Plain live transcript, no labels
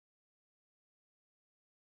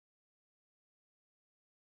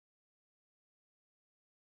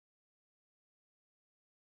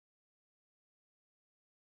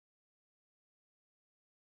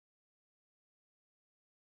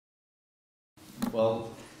Well,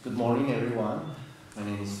 good morning, everyone. My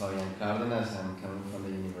name is Fabian Cárdenas. I'm coming from the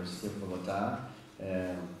University of Bogotá.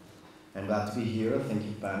 I'm glad to be here. Thank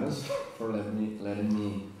you, Panos, for letting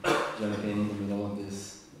me jump in the middle of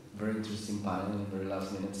this very interesting panel in the very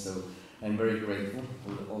last minute. So I'm very grateful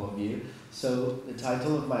for all of you. So the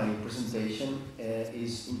title of my presentation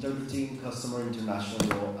is Interpreting Customer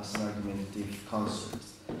International Law as an Argumentative Construct.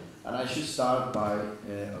 And I should start by,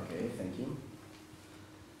 okay, thank you,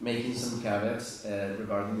 making some caveats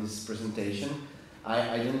regarding this presentation.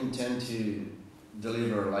 I don't intend to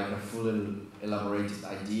deliver like a fully elaborated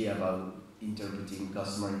idea about interpreting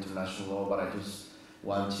customer international law, but I just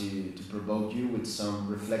want to provoke you with some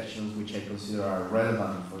reflections which I consider are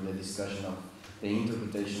relevant for the discussion of the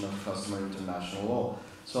interpretation of customer international law.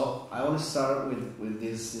 So I want to start with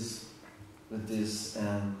this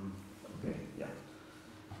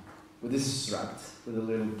extract, with a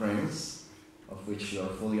little premise, of which you are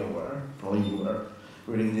fully aware, probably you were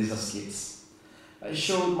reading this as kids. I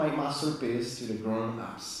showed my masterpiece to the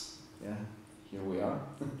grown-ups, yeah, here we are,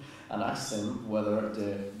 and asked them whether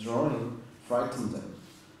the drawing frightened them.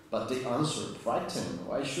 But they answered, frightened,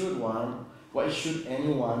 why should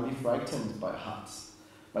anyone be frightened by hats?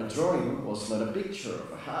 My drawing was not a picture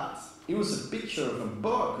of a hat, it was a picture of a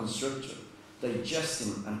boa constrictor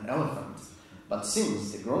digesting an elephant. But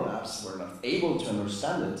since the grown-ups were not able to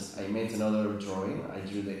understand it, I made another drawing. I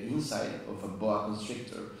drew the inside of a boa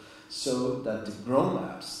constrictor so that the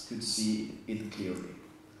grown-ups could see it clearly.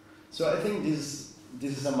 So I think this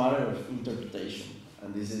is a matter of interpretation,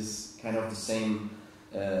 and this is kind of the same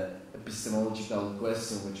epistemological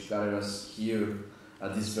question which gathered us here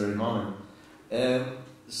at this very moment.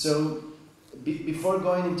 So before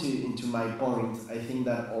going into my point, I think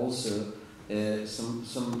that also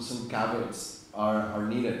some caveats are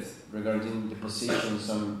needed regarding the positions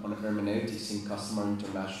on hermeneutics in customer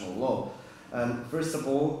international law. And first of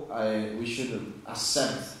all, we should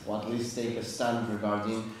accept, or at least take a stand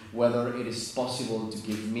regarding whether it is possible to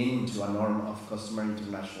give meaning to a norm of customer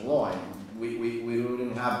international law. And we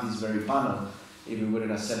wouldn't have this very panel if we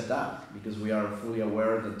wouldn't accept that, because we are fully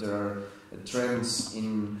aware that there are trends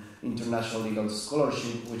in international legal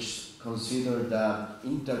scholarship which consider that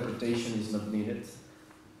interpretation is not needed,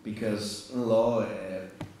 because in law,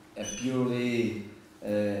 a purely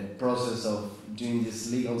process of doing this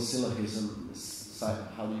legal syllogism,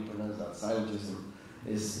 how do you pronounce that, syllogism,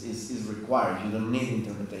 is required. You don't need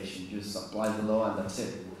interpretation, you just apply the law and that's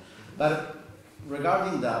it. But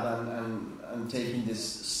regarding that and taking this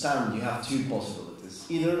stand, you have two possibilities.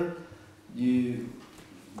 Either you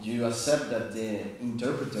accept that the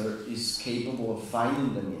interpreter is capable of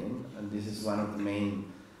finding the meaning, and this is one of the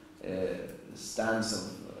main stands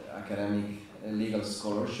of academic legal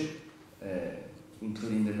scholarship,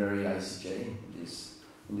 including the very ICJ,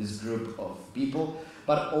 in this group of people,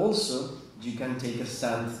 but also you can take a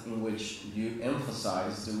stand in which you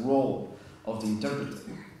emphasize the role of the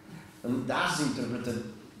interpreter. And does the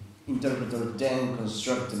interpreter then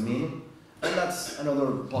construct the meaning? And that's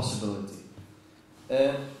another possibility.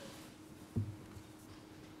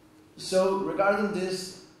 So regarding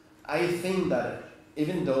this, I think that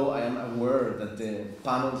even though I am aware that the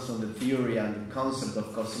panels on the theory and the concept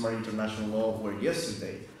of customer international law were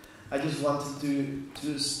yesterday, I just wanted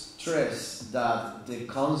to stress that the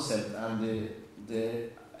concept and the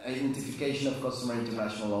identification of customer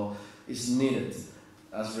international law is needed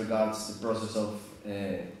as regards the process of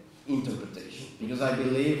interpretation. Because I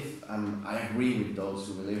believe, and I agree with those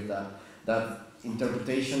who believe that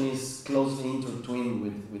interpretation is closely intertwined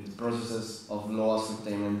with processes of law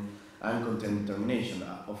ascertainment and content determination.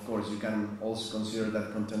 Of course, you can also consider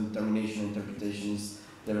that content determination and interpretation is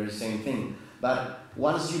the very same thing. But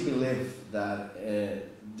once you believe that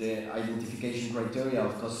the identification criteria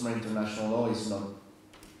of customer international law is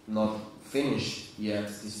not finished yet,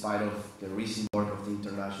 despite of the recent work of the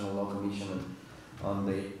International Law Commission on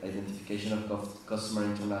the identification of customer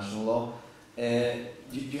international law,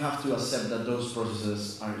 you have to accept that those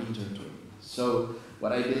processes are intertwined. So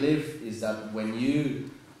what I believe is that when you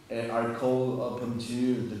are called upon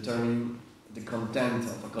to determine the content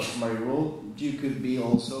of a customary rule, you could be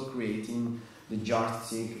also creating the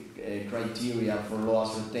yardstick criteria for law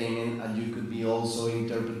ascertainment, and you could be also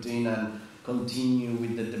interpreting and continue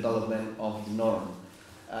with the development of the norm.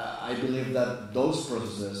 I believe that those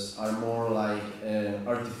processes are more like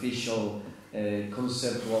artificial,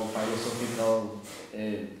 conceptual, philosophical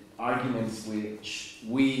arguments which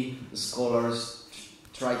we scholars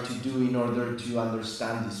try to do in order to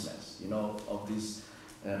understand this mess, of this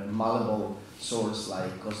malleable source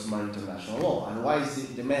like customary international law. And why is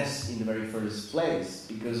it the mess in the very first place?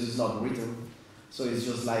 Because it's not written, so it's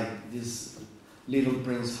just like this Little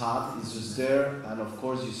Prince hat is just there, and of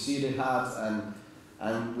course you see the hat,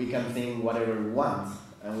 and we can think whatever we want,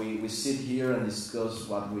 and we sit here and discuss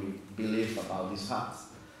what we believe about this hat.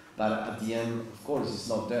 But at the end, of course, it's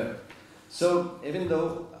not there. So even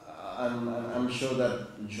though, I'm sure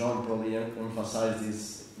that John probably emphasized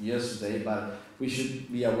this yesterday, but we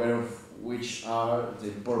should be aware of which are the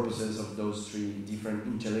purposes of those three different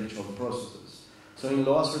intellectual processes. So in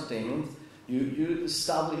law ascertainment, you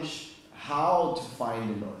establish how to find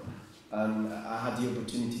the norm. And I had the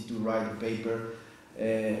opportunity to write a paper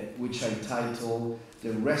which I titled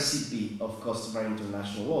The Recipe of Customary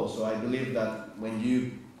International Law. So I believe that when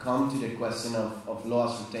you come to the question of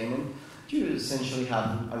law ascertainment, you essentially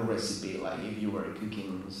have a recipe, like if you were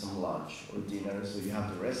cooking some lunch or dinner. So you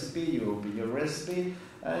have the recipe, you open your recipe,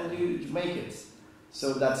 and you make it.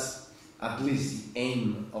 So that's at least the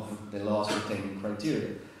aim of the law ascertainment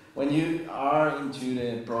criteria. When you are into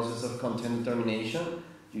the process of content determination,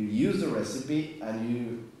 you use the recipe and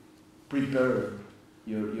you prepare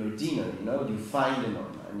your dinner, you find the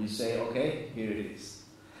norm and you say, okay, here it is.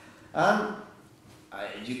 And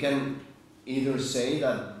you can either say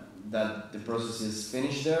that the process is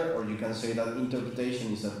finished there, or you can say that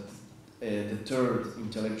interpretation is the third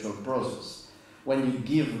intellectual process, when you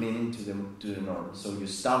give meaning to the norm. So you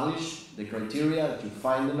establish the criteria, you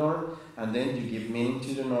find the norm, and then you give meaning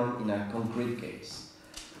to the norm in a concrete case.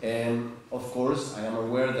 And of course, I am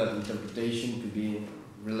aware that interpretation could be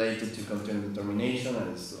related to content determination,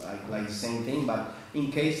 and it's like the same thing, but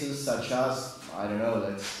in cases such as, I don't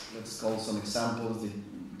know, let's call some examples,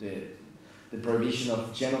 the prohibition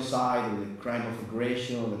of genocide or the crime of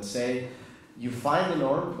aggression, let's say, you find the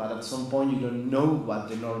norm, but at some point you don't know what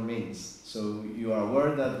the norm means. So you are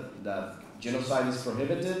aware that genocide is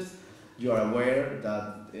prohibited, you are aware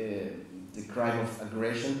that the crime of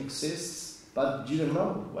aggression exists, but you don't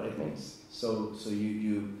know what it means. So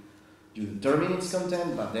you determine its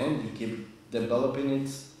content, but then you keep developing it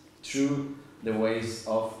through the ways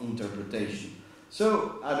of interpretation.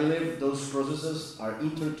 So I believe those processes are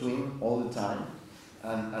intertwined all the time,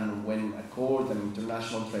 and when a court, an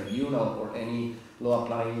international tribunal, or any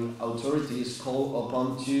law-applying authority is called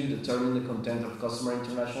upon to determine the content of customary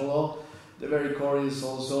international law, the very court is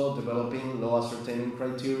also developing law ascertainment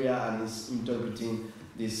criteria and is interpreting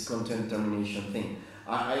this content determination thing.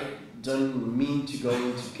 I don't mean to go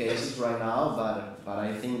into cases right now, but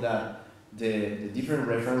I think that the different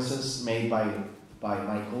references made by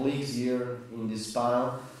my colleagues here in this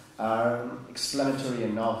panel are explanatory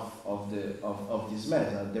enough of this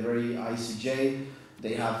method. The very ICJ,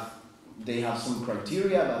 they have some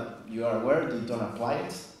criteria, but you are aware they don't apply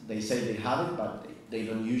it. They say they have it, but they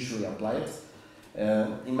don't usually apply it.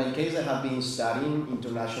 In my case, I have been studying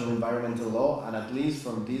international environmental law, and at least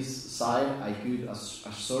from this side, I could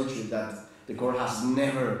assure you that the court has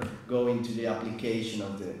never gone into the application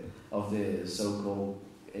of the so-called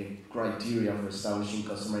criteria for establishing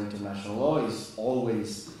customary international law. Is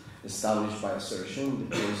always established by assertion.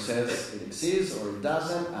 The court says it exists or it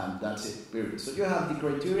doesn't, and that's it, period. So you have the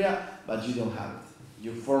criteria, but you don't have it.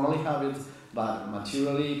 You formally have it, but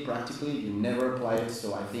materially, practically, you never apply it.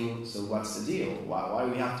 So I think, so what's the deal? Why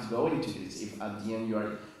we have to go into this if at the end you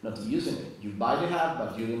are not using it? You buy the hat,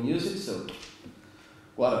 but you don't use it, so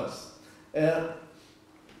what else?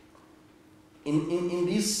 In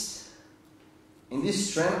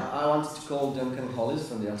this trend, I wanted to call Duncan Hollis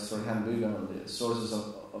from the Oxford Handbook on the sources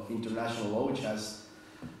of international law, which has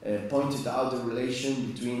pointed out the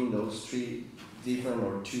relation between those two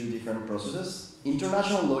different processes.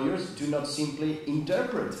 International lawyers do not simply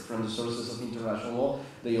interpret from the sources of international law,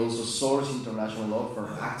 they also source international law from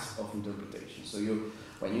acts of interpretation. So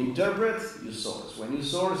when you interpret, you source. When you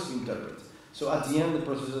source, you interpret. So at the end, the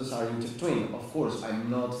processes are intertwined. Of course, I'm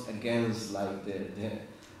not against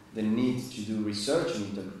the need to do research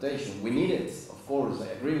and interpretation. We need it, of course, I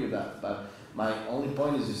agree with that. But my only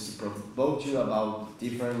point is just to provoke you about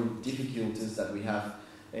different difficulties that we have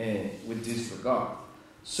with this regard.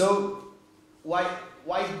 So why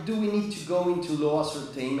do we need to go into law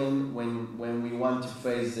ascertainment when we want to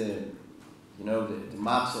face the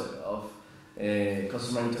matter of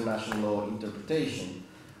customary international law interpretation?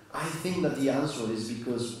 I think that the answer is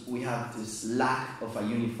because we have this lack of a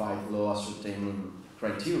unified law ascertainment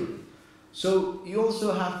criteria. So you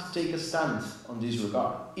also have to take a stand on this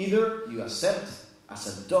regard. Either you accept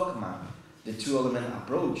as a dogma the two-element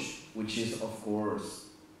approach, which is, of course,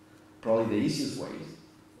 probably the easiest way,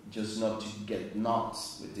 just not to get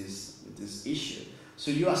nuts with this issue.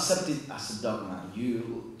 So you accept it as a dogma.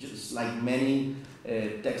 You, just like many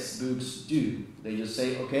textbooks do, they just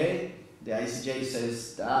say, okay, the ICJ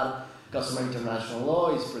says that Customary international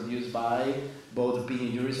law is produced by both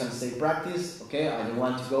opinion jurists and state practice. Okay, I don't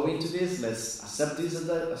want to go into this. Let's accept this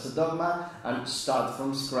as a dogma and start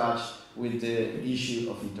from scratch with the issue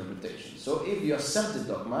of interpretation. So if you accept the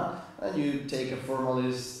dogma and you take a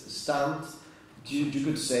formalist stance, you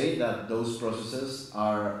could say that those processes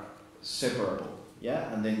are separable,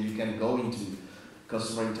 yeah, and then you can go into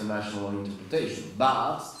customary international law interpretation.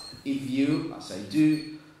 But if you, as I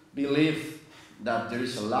do, believe that there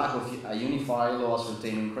is a lack of a unified law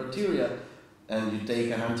ascertainment criteria, and you take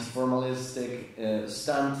an anti-formalistic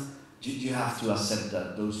stand, you have to accept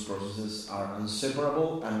that those processes are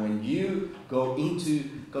inseparable, and when you go into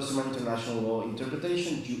customary international law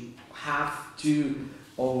interpretation, you have to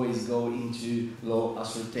always go into law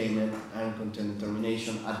ascertainment and content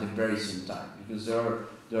determination at the very same time, because they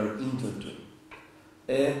are intertwined.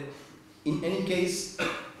 In any case,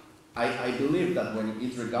 I believe that when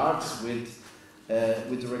it regards with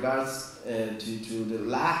regards to the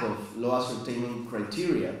lack of law ascertainment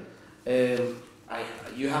criteria,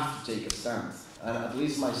 you have to take a stand. And at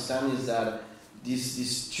least my stand is that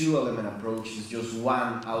this two-element approach is just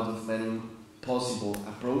one out of many possible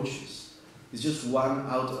approaches. It's just one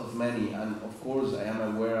out of many, and of course I am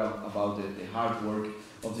aware about the hard work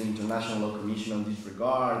of the International Law Commission on this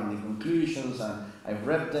regard and the conclusions, and I've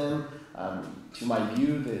read them. To my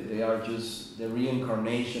view, they are just the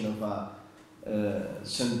reincarnation of a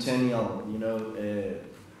centennial,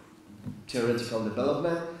 theoretical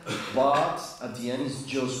development, but at the end it's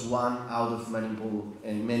just one out of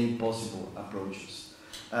many possible approaches.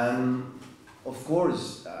 And of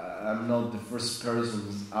course, I'm not the first person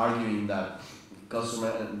arguing that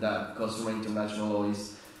customary international law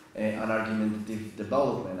is an argumentative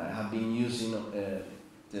development. I have been using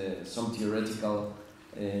some theoretical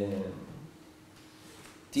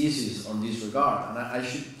thesis on this regard, and I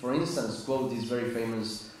should, for instance, quote this very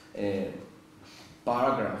famous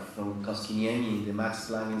paragraph from Customary in the Max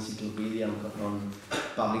Planck Encyclopedia on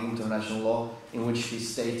Public International Law, in which he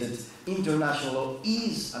stated, international law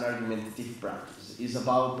is an argumentative practice. It's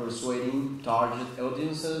about persuading target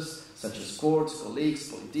audiences, such as courts, colleagues,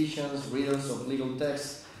 politicians, readers of legal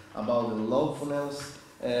texts, about the lawfulness,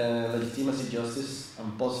 legitimacy, justice,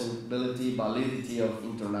 and possibility, validity of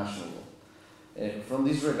international law. From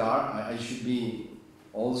this regard, I should be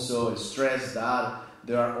also stressed that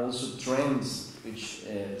there are also trends which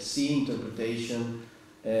see interpretation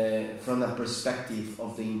from the perspective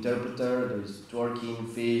of the interpreter. There is Dworkin,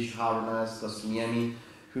 Fish, Cárdenas, Customary,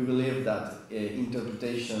 who believe that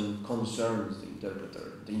interpretation concerns the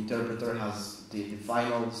interpreter. The interpreter has the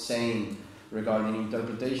final saying regarding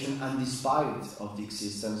interpretation, and despite of the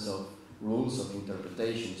existence of rules of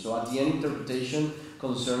interpretation. So at the end, interpretation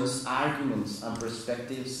concerns arguments and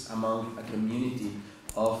perspectives among a community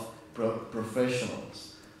of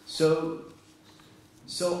professionals.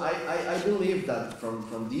 So I believe that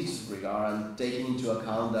from this regard, and taking into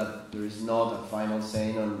account that there is not a final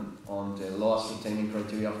saying on the law ascertainment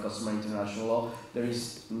criteria of customary international law, there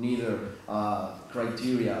is neither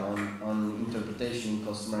criteria on interpretation in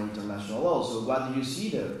customary international law. So what do you see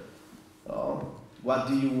there? What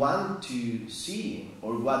do you want to see,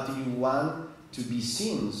 or what do you want to be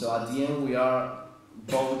seen? So at the end, we are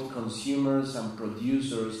both consumers and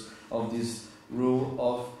producers of this rule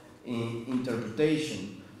of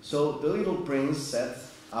interpretation. So the Little Prince said,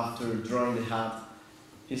 after drawing the hat,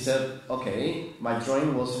 he said, okay, my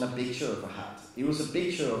drawing wasn't a picture of a hat. It was a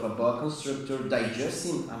picture of a boa constrictor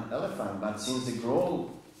digesting an elephant, but since the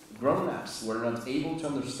grown-ups were not able to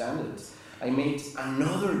understand it, I made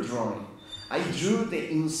another drawing. I drew the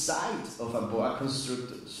inside of a boa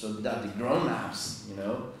constrictor so that the grown-ups,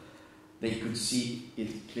 they could see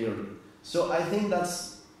it clearly. So I think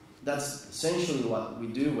that's essentially what we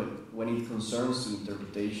do when it concerns to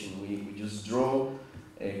interpretation. We just draw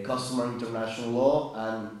a customary international law,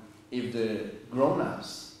 and if the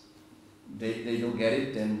grown-ups they don't get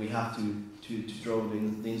it, then we have to draw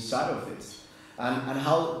the inside of it. And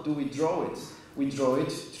how do we draw it? We draw it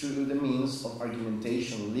through the means of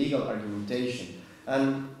argumentation, legal argumentation.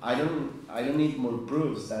 And I don't need more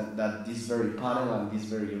proofs that this very panel and this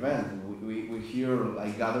very event. We're here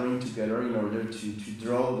like gathering together in order to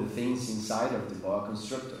draw the things inside of the boa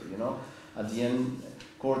constrictor. At the end,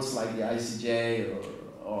 courts like the ICJ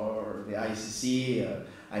or the ICC,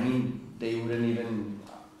 they wouldn't even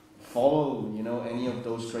follow any of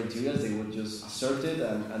those criteria. They would just assert it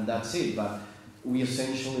and that's it. But we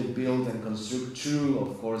essentially build and construct through,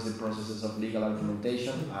 of course, the processes of legal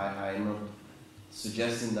argumentation. I'm not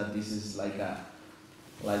suggesting that this is like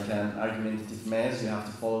like an argumentative mess. You have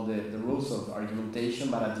to follow the rules of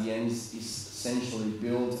argumentation, but at the end it's essentially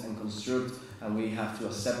built and construed, and we have to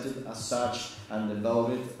accept it as such and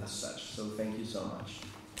develop it as such. So thank you so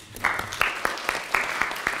much.